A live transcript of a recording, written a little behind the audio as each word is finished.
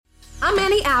I'm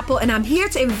Annie Apple, and I'm here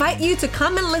to invite you to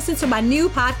come and listen to my new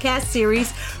podcast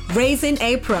series, Raising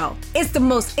a Pro. It's the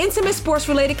most intimate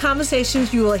sports-related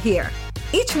conversations you will hear.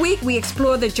 Each week, we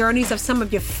explore the journeys of some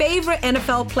of your favorite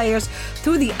NFL players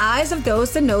through the eyes of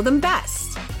those that know them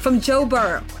best. From Joe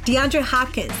Burrow, DeAndre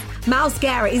Hopkins, Myles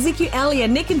Garrett, Ezekiel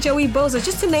Elliott, Nick and Joey Bosa,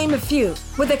 just to name a few.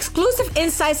 With exclusive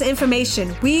insights and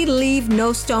information, we leave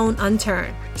no stone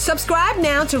unturned. Subscribe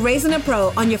now to Raising a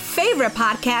Pro on your favorite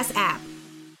podcast app.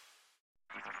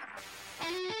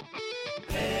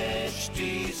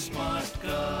 HD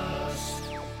Smartcast.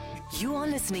 You are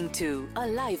listening to a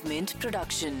Live Mint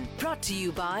production brought to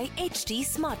you by HD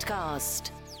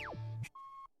Smartcast.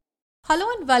 Hello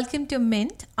and welcome to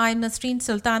Mint. I'm Nasreen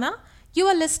Sultana. You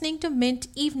are listening to Mint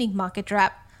Evening Market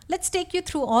Wrap. Let's take you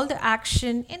through all the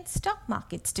action in stock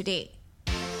markets today.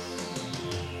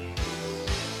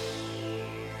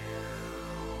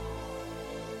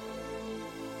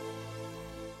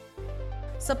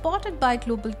 Supported by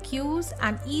global cues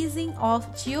and easing of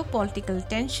geopolitical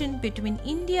tension between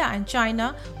India and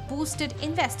China boosted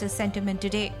investor sentiment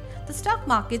today. The stock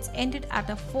markets ended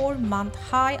at a 4-month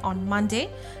high on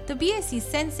Monday. The BSE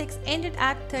Sensex ended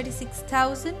at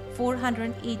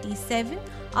 36,487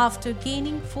 after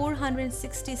gaining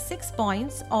 466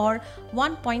 points or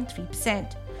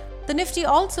 1.3%. The Nifty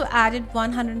also added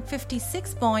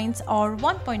 156 points or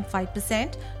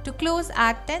 1.5% to close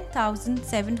at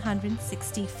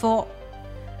 10,764.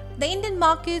 The Indian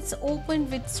markets opened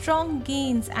with strong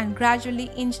gains and gradually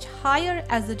inched higher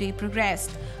as the day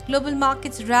progressed. Global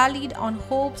markets rallied on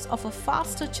hopes of a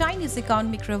faster Chinese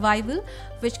economic revival,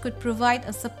 which could provide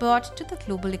a support to the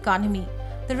global economy.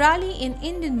 The rally in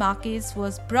Indian markets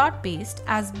was broad-based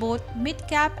as both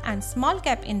mid-cap and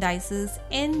small-cap indices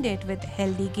ended with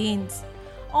healthy gains.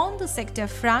 On the sector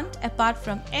front, apart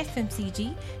from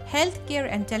FMCG, healthcare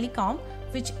and telecom,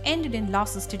 which ended in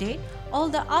losses today, all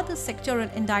the other sectoral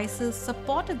indices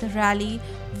supported the rally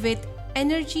with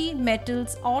energy,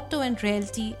 metals, auto and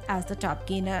realty as the top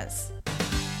gainers.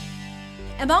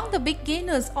 Among the big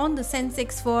gainers on the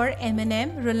Sensex were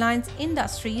M&M, Reliance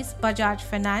Industries, Bajaj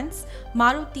Finance,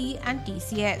 Maruti and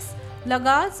TCS.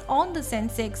 Lagars on the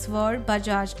Sensex were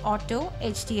Bajaj Auto,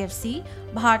 HDFC,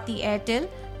 Bharti Airtel,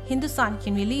 Hindustan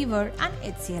Unilever and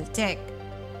HCL Tech.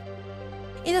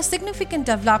 In a significant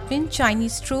development,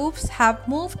 Chinese troops have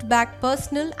moved back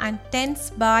personnel and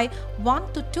tents by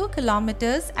 1 to 2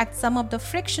 kilometers at some of the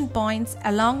friction points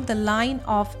along the line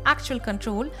of actual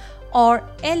control or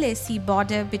LAC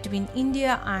border between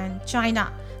India and China.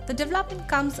 The development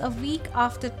comes a week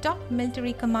after top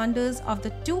military commanders of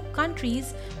the two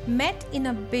countries met in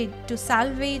a bid to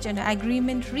salvage an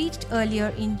agreement reached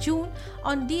earlier in June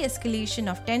on de-escalation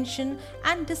of tension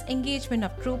and disengagement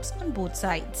of troops on both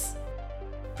sides.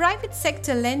 Private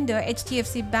sector lender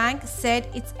HDFC Bank said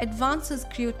its advances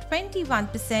grew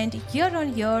 21%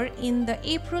 year-on-year in the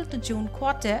April to June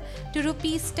quarter to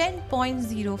Rs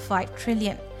 10.05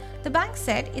 trillion. The bank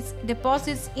said its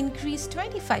deposits increased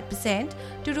 25%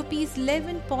 to Rs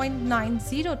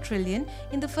 11.90 trillion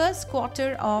in the first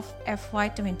quarter of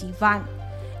FY21.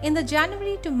 In the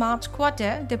January to March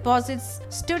quarter, deposits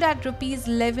stood at Rs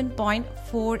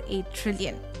 11.48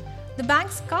 trillion. The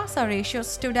bank's CASA ratio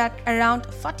stood at around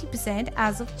 40%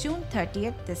 as of June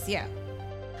 30th this year.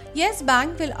 Yes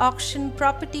Bank will auction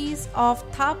properties of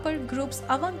Thapar Group's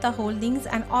Avanta Holdings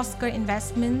and Oscar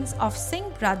Investments of Singh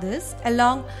Brothers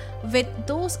along with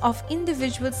those of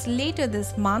individuals later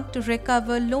this month to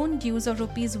recover loan dues of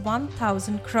Rs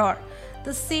 1,000 crore.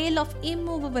 The sale of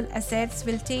immovable assets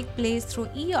will take place through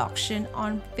e-auction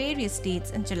on various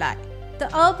dates in July.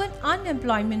 The urban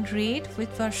unemployment rate,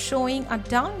 which was showing a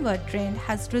downward trend,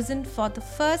 has risen for the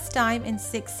first time in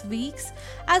 6 weeks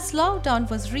as lockdown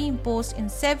was reimposed in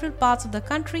several parts of the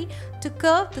country to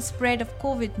curb the spread of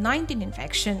COVID-19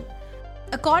 infection.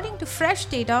 According to fresh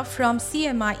data from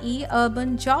CMIE,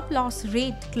 urban job loss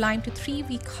rate climbed to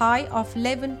 3-week high of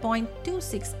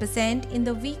 11.26% in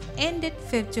the week ended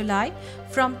 5th July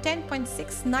from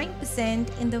 10.69%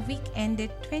 in the week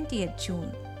ended 20th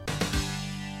June.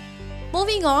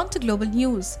 Moving on to global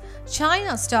news,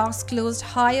 China stocks closed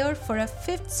higher for a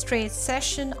 5th straight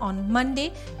session on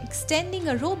Monday, extending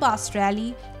a robust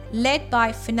rally led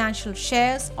by financial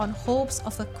shares on hopes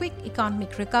of a quick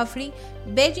economic recovery,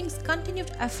 Beijing's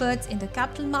continued efforts in the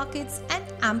capital markets and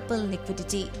ample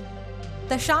liquidity.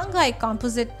 The Shanghai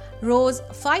Composite rose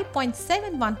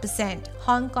 5.71%.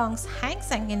 Hong Kong's Hang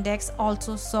Seng Index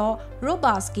also saw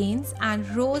robust gains and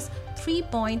rose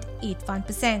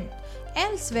 3.81%.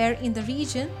 Elsewhere in the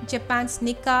region, Japan's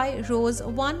Nikkei rose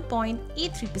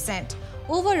 1.83%.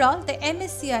 Overall, the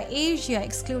MSCI Asia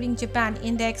excluding Japan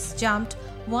index jumped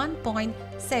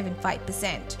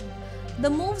 1.75%. The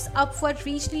moves upward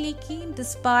regionally came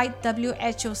despite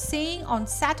WHO saying on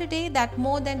Saturday that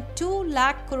more than 2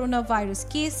 lakh coronavirus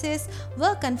cases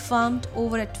were confirmed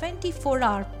over a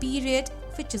 24-hour period,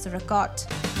 which is a record.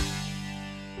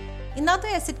 In other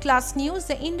asset class news,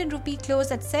 the Indian rupee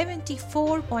closed at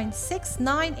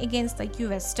 74.69 against the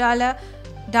US dollar,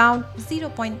 down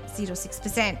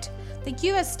 0.06%. The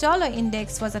US dollar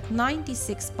index was at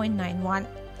 96.91.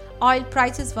 Oil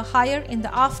prices were higher in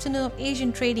the afternoon of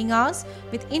Asian trading hours,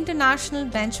 with international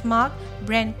benchmark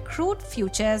Brent crude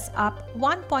futures up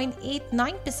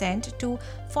 1.89% to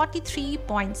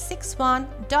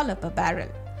 $43.61 per barrel.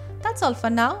 That's all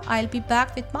for now. I'll be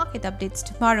back with market updates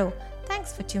tomorrow.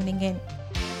 Thanks for tuning in.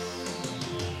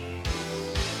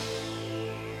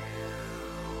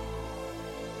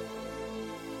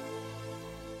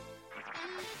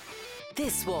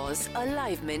 This was a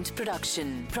Live Mint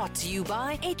production brought to you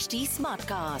by HT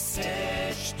Smartcast.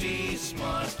 HT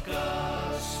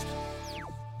Smartcast.